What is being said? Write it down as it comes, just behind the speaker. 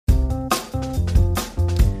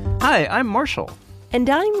Hi, I'm Marshall. And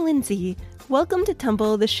I'm Lindsay. Welcome to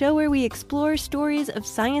Tumble, the show where we explore stories of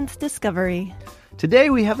science discovery. Today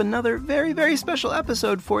we have another very, very special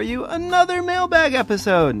episode for you, another mailbag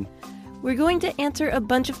episode. We're going to answer a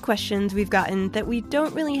bunch of questions we've gotten that we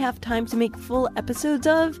don't really have time to make full episodes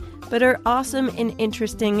of, but are awesome and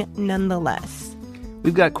interesting nonetheless.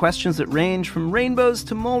 We've got questions that range from rainbows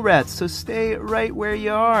to mole rats, so stay right where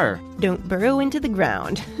you are. Don't burrow into the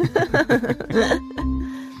ground.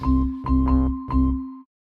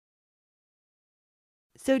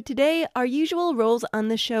 So today, our usual roles on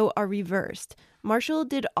the show are reversed. Marshall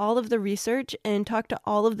did all of the research and talked to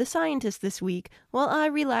all of the scientists this week, while I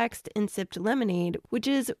relaxed and sipped lemonade, which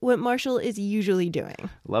is what Marshall is usually doing.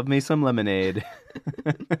 Love me some lemonade.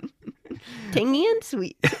 Tangy and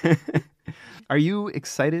sweet. Are you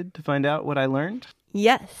excited to find out what I learned?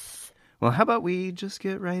 Yes. Well, how about we just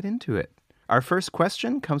get right into it? Our first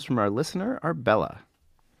question comes from our listener, Arbella.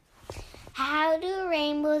 How do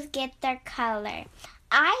rainbows get their color?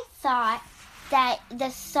 I thought that the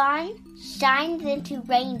sun shines into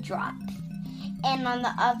raindrops, and on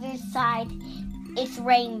the other side, it's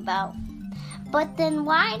rainbow. But then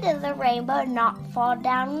why does the rainbow not fall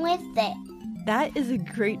down with it? That is a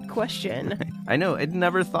great question. I know, I'd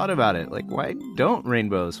never thought about it. Like, why don't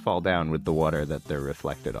rainbows fall down with the water that they're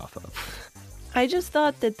reflected off of? I just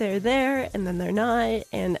thought that they're there, and then they're not,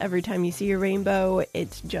 and every time you see a rainbow,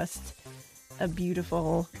 it's just a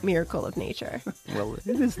beautiful miracle of nature. Well, it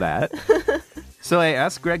is that. So I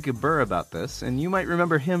asked Greg Gabur about this, and you might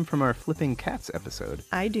remember him from our Flipping Cats episode.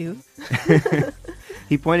 I do.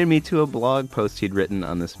 He pointed me to a blog post he'd written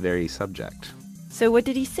on this very subject. So what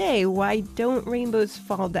did he say? Why don't rainbows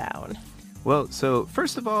fall down? Well, so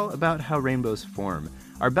first of all, about how rainbows form.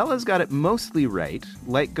 Arbella's got it mostly right.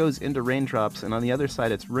 Light goes into raindrops, and on the other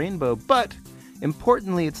side it's rainbow, but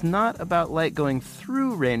importantly, it's not about light going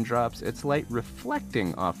through raindrops, it's light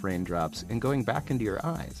reflecting off raindrops and going back into your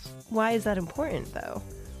eyes. Why is that important, though?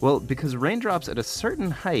 Well, because raindrops at a certain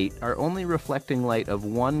height are only reflecting light of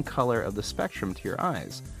one color of the spectrum to your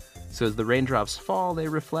eyes. So as the raindrops fall, they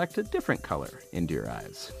reflect a different color into your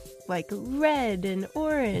eyes. Like red and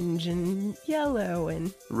orange and yellow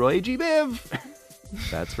and... Roy G. Biv!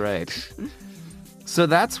 That's right. So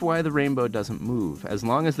that's why the rainbow doesn't move. As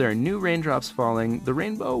long as there are new raindrops falling, the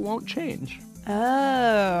rainbow won't change.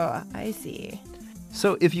 Oh, I see.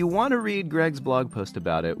 So if you want to read Greg's blog post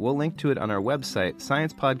about it, we'll link to it on our website,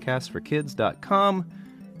 sciencepodcastforkids.com.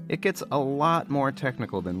 It gets a lot more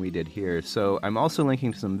technical than we did here, so I'm also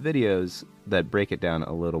linking to some videos that break it down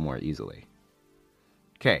a little more easily.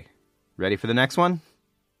 Okay, ready for the next one?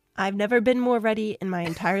 I've never been more ready in my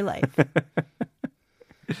entire life.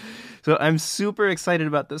 So I'm super excited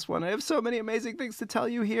about this one. I have so many amazing things to tell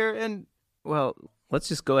you here, and, well, let's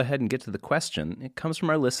just go ahead and get to the question. It comes from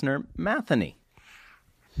our listener, Matheny.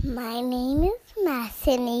 My name is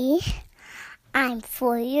Matheny. I'm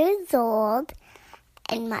 4 years old,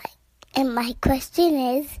 and my question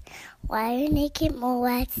is, why are naked mole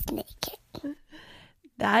rats naked?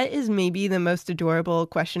 That is maybe the most adorable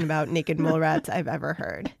question about naked mole rats I've ever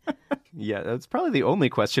heard. Yeah, that's probably the only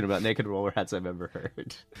question about naked mole rats I've ever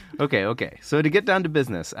heard. Okay. So to get down to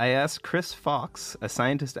business, I asked Chris Fox, a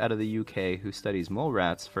scientist out of the UK who studies mole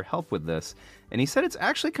rats, for help with this, and he said it's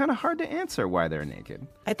actually kind of hard to answer why they're naked.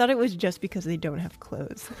 I thought it was just because they don't have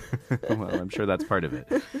clothes. Well, I'm sure that's part of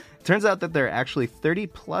it. Turns out that there are actually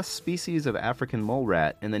 30-plus species of African mole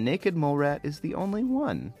rat, and the naked mole rat is the only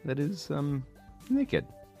one that is, naked.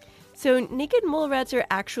 So naked mole rats are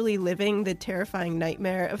actually living the terrifying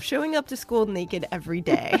nightmare of showing up to school naked every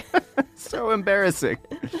day. So embarrassing.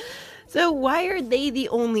 So why are they the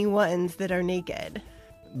only ones that are naked?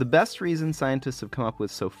 The best reason scientists have come up with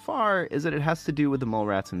so far is that it has to do with the mole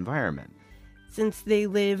rat's environment. Since they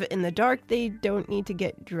live in the dark, they don't need to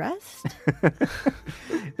get dressed?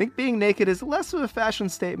 I think being naked is less of a fashion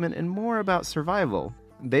statement and more about survival.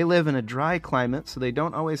 They live in a dry climate, so they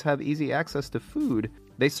don't always have easy access to food.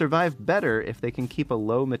 They survive better if they can keep a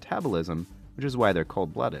low metabolism, which is why they're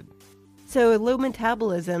cold-blooded. So low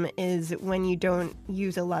metabolism is when you don't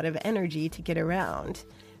use a lot of energy to get around.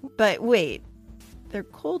 But wait, they're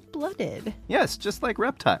cold-blooded. Yes, just like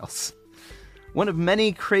reptiles. One of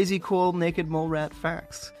many crazy cool naked mole rat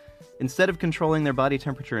facts. Instead of controlling their body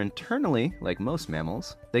temperature internally, like most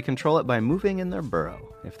mammals, they control it by moving in their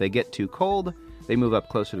burrow. If they get too cold, they move up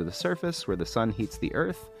closer to the surface where the sun heats the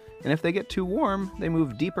earth. And if they get too warm, they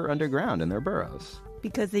move deeper underground in their burrows.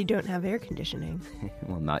 Because they don't have air conditioning.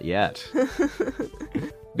 Well, not yet.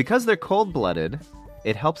 Because they're cold-blooded,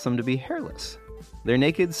 it helps them to be hairless. Their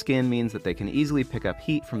naked skin means that they can easily pick up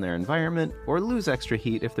heat from their environment or lose extra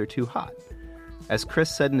heat if they're too hot. As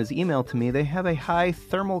Chris said in his email to me, they have a high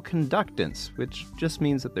thermal conductance, which just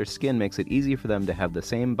means that their skin makes it easy for them to have the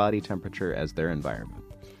same body temperature as their environment.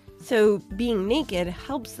 So being naked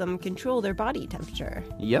helps them control their body temperature.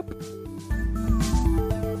 Yep.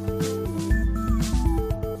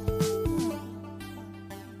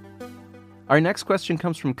 Our next question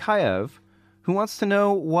comes from Kayev, who wants to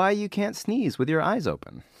know why you can't sneeze with your eyes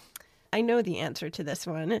open. I know the answer to this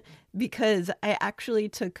one because I actually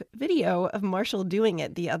took video of Marshall doing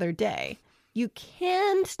it the other day. You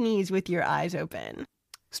can sneeze with your eyes open.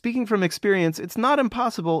 Speaking from experience, it's not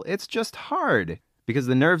impossible, it's just hard, because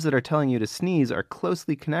the nerves that are telling you to sneeze are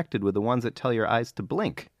closely connected with the ones that tell your eyes to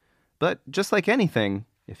blink. But just like anything,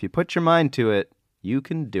 if you put your mind to it, you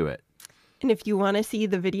can do it. And if you want to see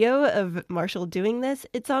the video of Marshall doing this,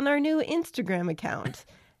 it's on our new Instagram account.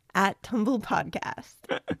 At Tumble Podcast.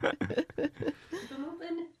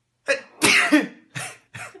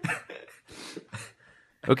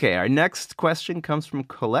 Okay, our next question comes from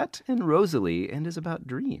Colette and Rosalie and is about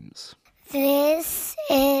dreams. This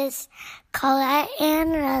is Colette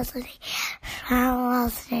and Rosalie from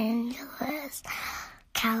Los Angeles,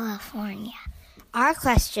 California. Our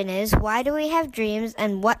question is, why do we have dreams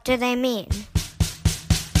and what do they mean?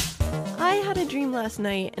 I had a dream last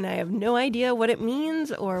night and I have no idea what it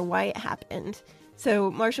means or why it happened.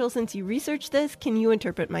 So, Marshall, since you researched this, can you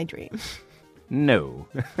interpret my dream? No.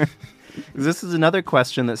 This is another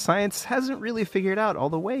question that science hasn't really figured out all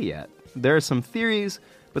the way yet. There are some theories,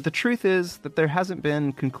 but the truth is that there hasn't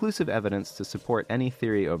been conclusive evidence to support any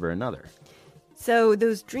theory over another. So,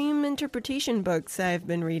 those dream interpretation books I've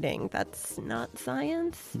been reading, that's not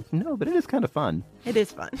science? No, but it is kind of fun. It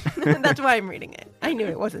is fun. That's why I'm reading it. I knew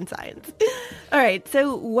it wasn't science. All right,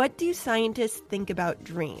 so what do scientists think about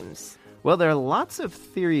dreams? Well, there are lots of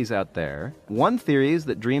theories out there. One theory is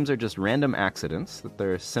that dreams are just random accidents, that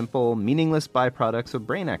they're simple, meaningless byproducts of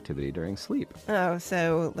brain activity during sleep. Oh,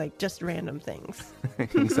 so like just random things.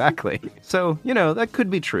 Exactly. So, that could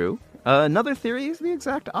be true. Another theory is the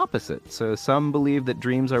exact opposite. So some believe that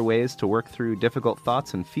dreams are ways to work through difficult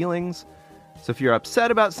thoughts and feelings. So if you're upset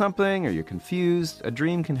about something or you're confused, a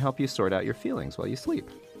dream can help you sort out your feelings while you sleep.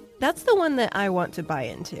 That's the one that I want to buy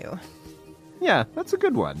into. Yeah, that's a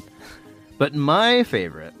good one. But my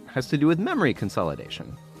favorite has to do with memory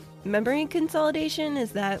consolidation. Memory consolidation?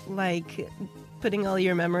 Is that like putting all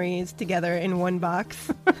your memories together in one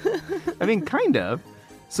box? I mean, kind of.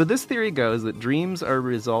 So this theory goes that dreams are a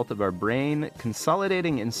result of our brain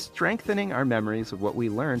consolidating and strengthening our memories of what we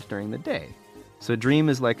learned during the day. So a dream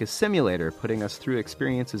is like a simulator putting us through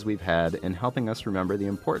experiences we've had and helping us remember the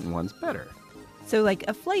important ones better. So like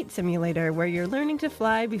a flight simulator where you're learning to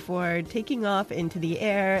fly before taking off into the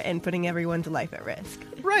air and putting everyone's life at risk.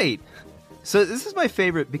 Right. So this is my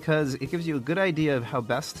favorite because it gives you a good idea of how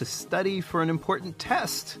best to study for an important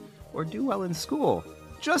test or do well in school.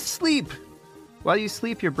 Just sleep. While you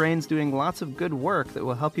sleep, your brain's doing lots of good work that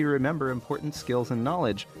will help you remember important skills and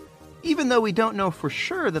knowledge. Even though we don't know for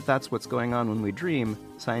sure that that's what's going on when we dream,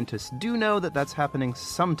 scientists do know that that's happening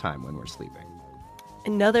sometime when we're sleeping.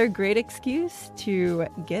 Another great excuse to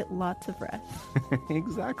get lots of rest.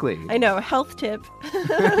 Exactly. I know, health tip.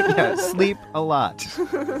 Yeah, sleep a lot.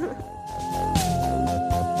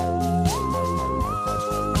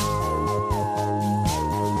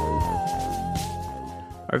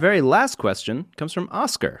 Our very last question comes from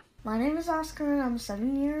Oscar. My name is Oscar and I'm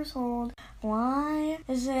 7 years old. Why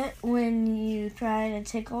is it when you try to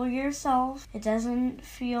tickle yourself, it doesn't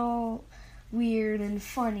feel weird and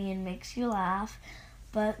funny and makes you laugh,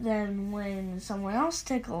 but then when someone else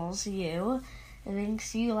tickles you, it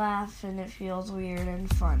makes you laugh and it feels weird and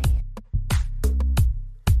funny?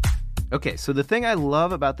 Okay, so the thing I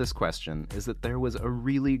love about this question is that there was a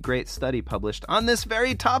really great study published on this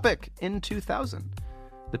very topic in 2000.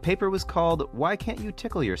 The paper was called Why Can't You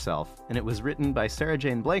Tickle Yourself? And it was written by Sarah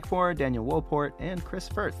Jane Blakemore, Daniel Wolport, and Chris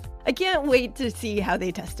Firth. I can't wait to see how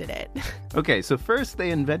they tested it. Okay, so first they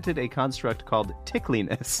invented a construct called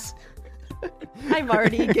tickliness. I'm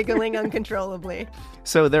already giggling uncontrollably.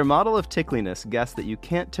 So their model of tickliness guessed that you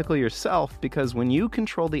can't tickle yourself because when you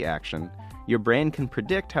control the action, your brain can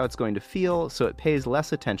predict how it's going to feel, so it pays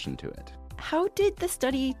less attention to it. How did the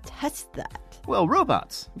study test that? Well,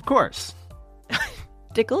 robots, of course.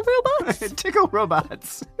 Tickle robots? Tickle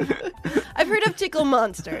robots. I've heard of tickle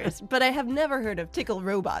monsters, but I have never heard of tickle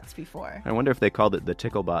robots before. I wonder if they called it the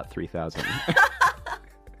Ticklebot 3000.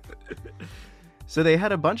 So they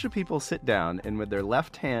had a bunch of people sit down and with their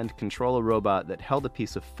left hand control a robot that held a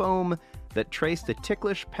piece of foam that traced a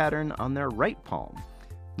ticklish pattern on their right palm.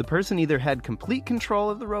 The person either had complete control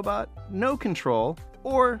of the robot, no control,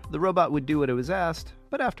 or the robot would do what it was asked,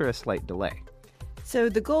 but after a slight delay. So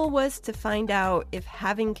the goal was to find out if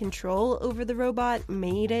having control over the robot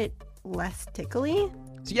made it less tickly?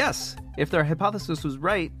 So yes, if their hypothesis was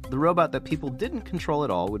right, the robot that people didn't control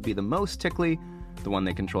at all would be the most tickly, the one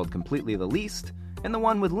they controlled completely the least, and the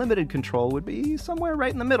one with limited control would be somewhere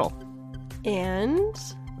right in the middle. And?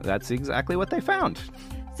 That's exactly what they found.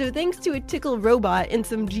 So thanks to a tickle robot and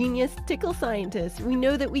some genius tickle scientists, we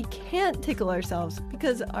know that we can't tickle ourselves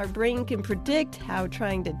because our brain can predict how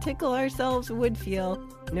trying to tickle ourselves would feel.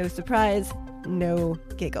 No surprise, no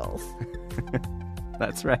giggles.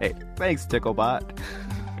 That's right. Thanks, Ticklebot.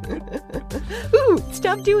 Ooh,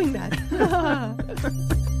 stop doing that.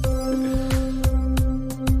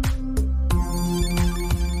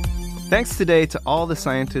 Thanks today to all the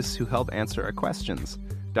scientists who help answer our questions.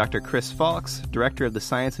 Dr. Chris Fawkes, Director of the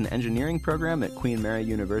Science and Engineering Program at Queen Mary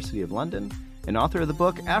University of London, and author of the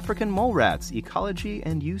book African Mole Rats, Ecology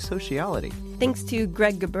and Eusociality. Thanks to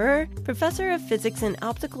Greg Gabur, Professor of Physics and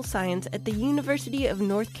Optical Science at the University of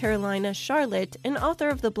North Carolina, Charlotte, and author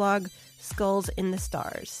of the blog Skulls in the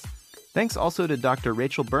Stars. Thanks also to Dr.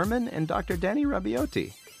 Rachel Berman and Dr. Danny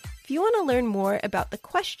Rabioti. If you want to learn more about the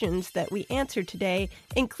questions that we answered today,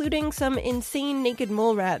 including some insane naked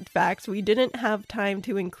mole rat facts we didn't have time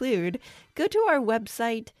to include, go to our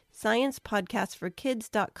website,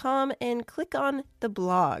 sciencepodcastforkids.com, and click on the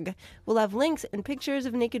blog. We'll have links and pictures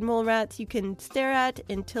of naked mole rats you can stare at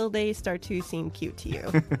until they start to seem cute to you.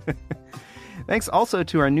 Thanks also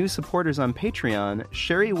to our new supporters on Patreon,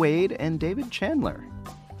 Sherry Wade and David Chandler.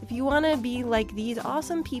 If you want to be like these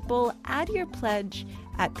awesome people, add your pledge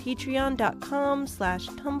at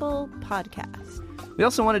patreon.com/tumblepodcast. We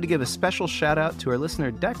also wanted to give a special shout out to our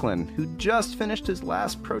listener Declan, who just finished his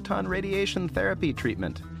last proton radiation therapy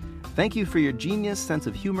treatment. Thank you for your genius sense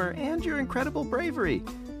of humor and your incredible bravery.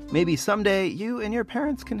 Maybe someday you and your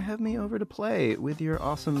parents can have me over to play with your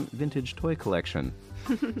awesome vintage toy collection.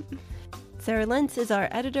 Sarah Lentz is our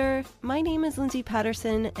editor. My name is Lindsay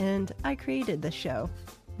Patterson, and I created this show.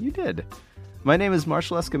 You did. My name is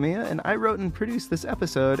Marshall Escamilla, and I wrote and produced this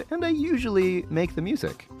episode, and I usually make the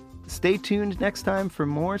music. Stay tuned next time for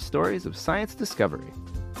more stories of science discovery.